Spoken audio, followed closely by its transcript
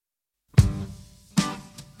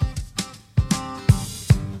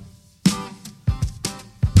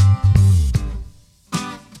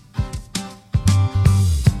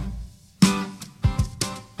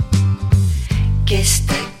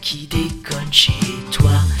qui déconne chez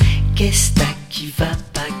toi? Qu'est-ce qui va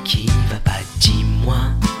pas, dis-moi.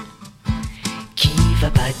 Qui va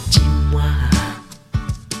pas, dis-moi.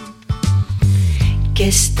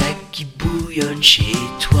 Qu'est-ce qui bouillonne chez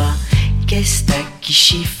toi? Qu'est-ce qui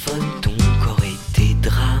chiffonne ton corps et tes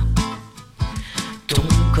draps? Ton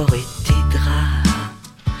corps et tes draps.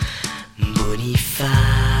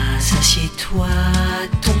 Boniface, assieds-toi,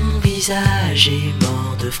 ton visage est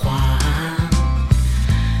mort de froid.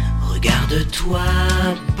 Regarde-toi,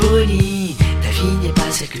 Bonny, ta vie n'est pas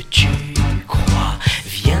celle que tu crois.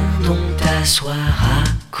 Viens donc t'asseoir à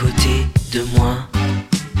côté de moi.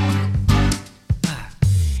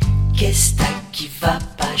 Qu'est-ce qui va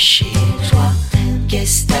pas chez toi?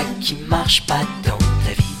 Qu'est-ce qui marche pas dans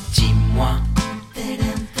ta vie? Dis-moi.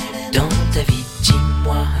 Dans ta vie,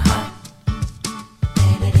 dis-moi.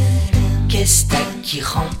 Qu'est-ce qui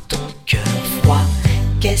rend ton cœur froid?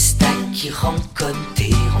 Qu'est-ce qui renconne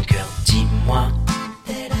tes rancœurs? Dis-moi.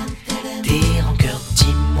 Tes rancœurs,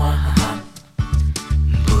 dis-moi.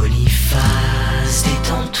 Boniface,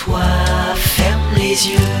 détends-toi, ferme les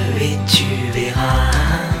yeux et tu verras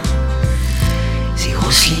ces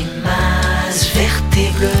grosses limaces vertes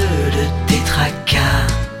et bleues de tes tracas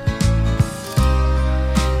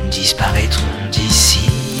disparaîtront d'ici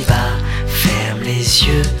bas. Ferme les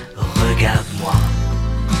yeux, regarde-moi.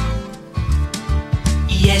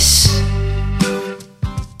 Yes.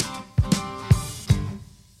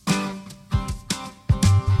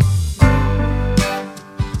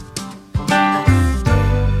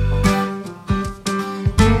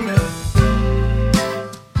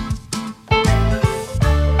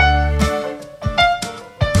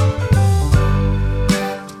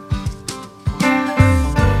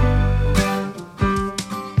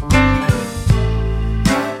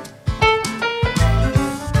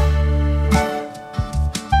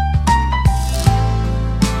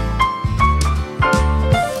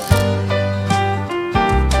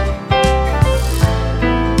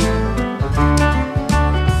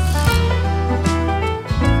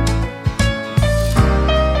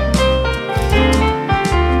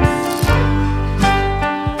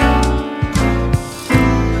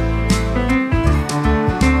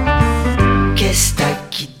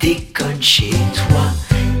 Déconne chez toi,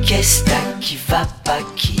 qu'est-ce qui va pas,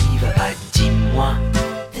 dis-moi.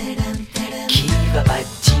 Qui va pas,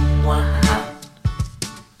 dis-moi.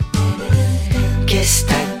 Qu'est-ce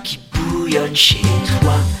qui bouillonne chez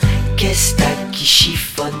toi? Qu'est-ce qui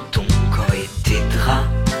chiffonne ton corps et tes draps?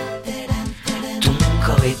 Ton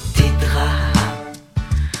corps et tes draps.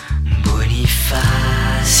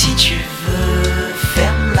 Boniface, si tu veux,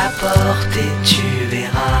 ferme la porte et tu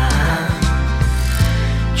verras.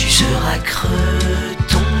 Tu seras creux,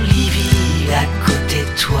 ton lit vide à côté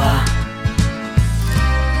de toi.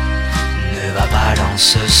 Ne va pas dans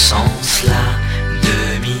ce sens-là,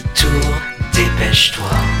 demi-tour,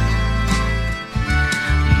 dépêche-toi.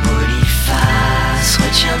 Boniface,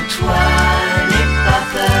 retiens-toi, n'aie pas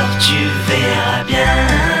peur, tu verras bien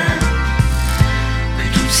que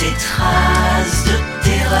toutes ces traces